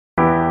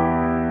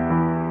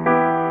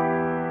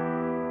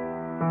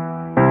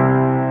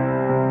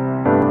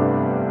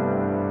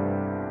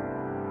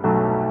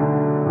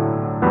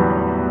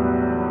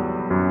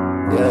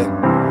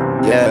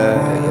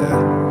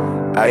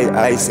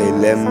I say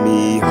let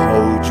me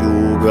hold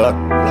you, girl.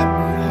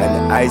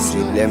 And I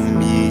say let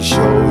me show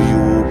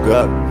you,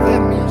 girl.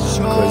 Cause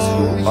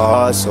you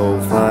are so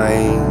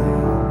fine.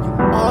 You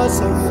are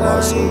so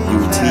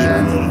beauty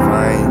and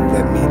divine.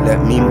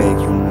 Let me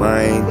make you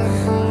mine.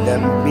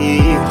 Let me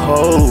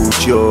hold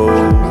you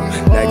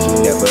like you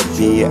never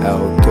be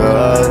out,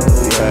 girl,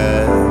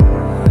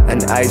 yeah.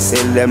 And I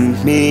say let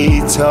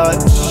me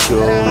touch you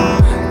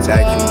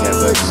like you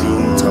never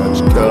been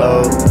touched,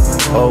 girl.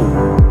 Oh,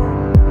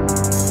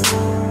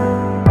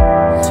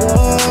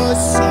 you're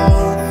so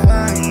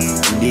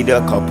fine. Need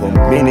a couple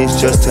minutes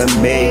just to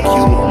make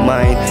you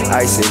mine.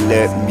 I say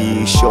let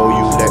me show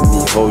you, let me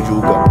hold you,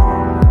 girl.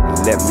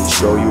 Let me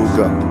show you,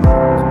 girl.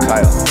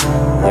 Mikiah,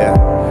 yeah.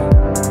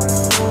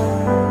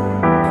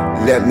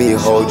 Let me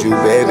hold you,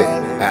 baby.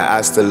 I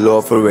asked the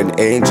Lord for an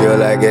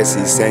angel, I guess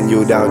he sent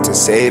you down to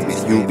save me.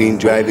 You been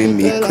driving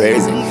me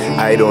crazy.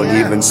 I don't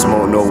even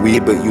smoke no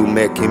weed, but you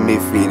making me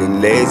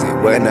feeling lazy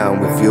when I'm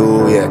with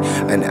you, yeah.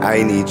 And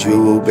I need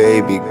you,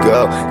 baby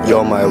girl.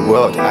 You're my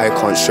world, I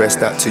can't stress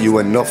that to you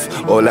enough.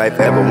 All I've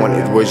ever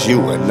wanted was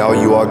you, and now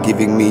you are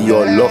giving me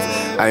your love.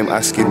 I'm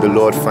asking the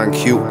Lord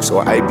thank you, so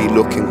I be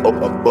looking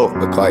up above,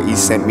 because he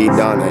sent me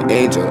down an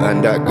angel,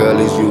 and that girl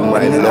is you,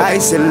 my love. I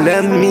said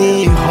let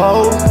me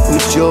hold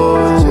you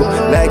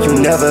like you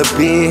never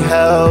been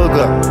held,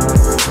 girl.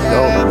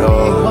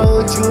 No.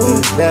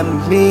 Let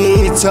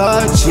me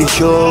touch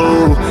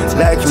you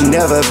like you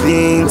never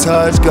been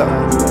touched, girl.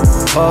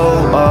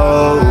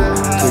 Oh,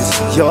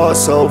 cause you're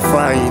so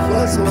fine,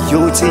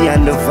 beauty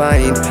and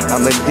divine.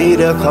 I'ma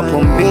need a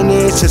couple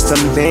minutes just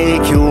to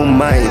make you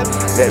mine.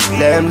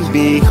 Let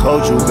me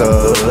hold you,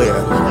 girl,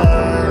 yeah.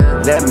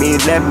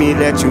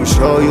 Let you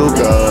show you,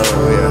 girl,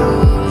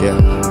 yeah.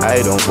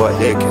 I don't what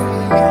they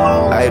can,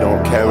 I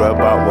don't care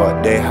about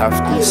what they have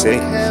to say.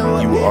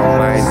 You are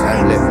mine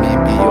and let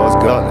me be yours,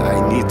 girl.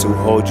 I need to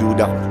hold you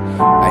down,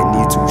 I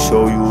need to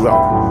show you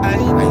around, I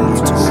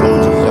need to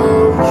hold you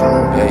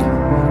down.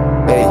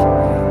 Hey,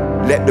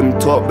 let them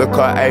talk,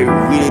 because I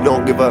really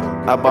don't give up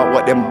about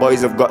what them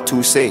boys have got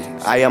to say.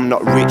 I am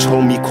not rich,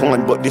 homie,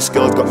 corn, but this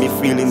girl's got me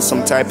feeling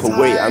some type of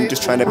way. I'm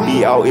just trying to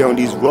be out here on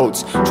these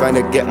roads, trying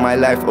to get my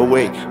life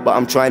away, but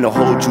I'm trying to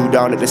hold you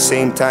down at the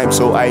same time.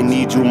 So I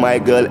need you, my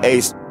girl,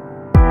 Ace.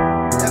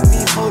 Let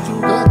me hold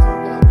you, girl.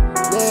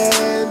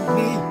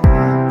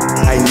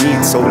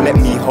 So let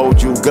me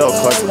hold you, girl,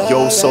 cause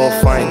you're so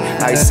fine.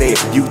 I say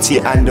beauty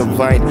and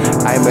divine.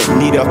 I'ma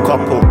need a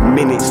couple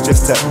minutes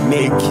just to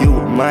make you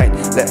mine.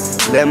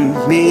 Let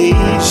me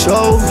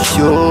show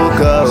you,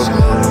 girl.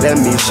 Let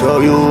me show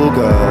you,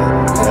 girl.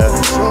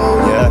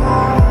 Yeah.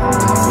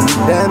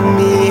 Let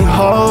me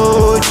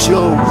hold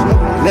you.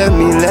 Let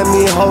me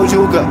hold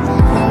you, girl.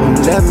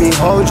 Let me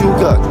hold you,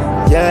 girl.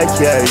 Yeah.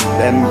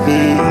 Let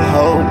me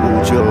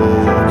hold you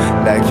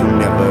like you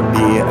never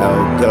be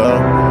out, girl.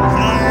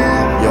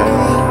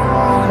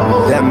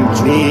 Let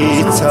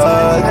me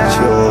touch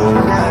you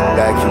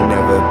like you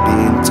never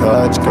been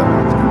touched, girl.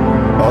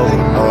 Oh,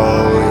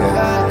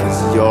 yeah.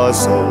 Cause you're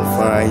so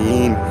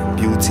fine,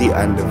 beauty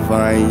and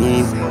divine.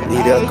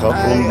 Need a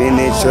couple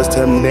minutes just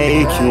to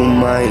make you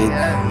mine.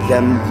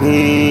 Let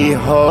me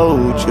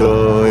hold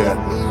you, yeah.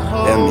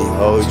 Let me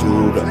hold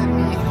you,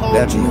 girl.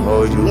 Let me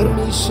hold you,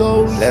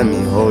 girl. Let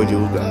me hold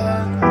you, girl.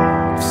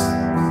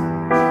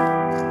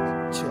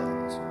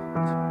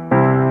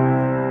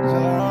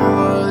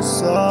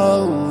 So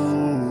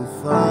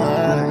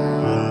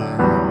fine.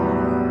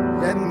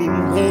 Let me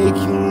make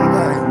you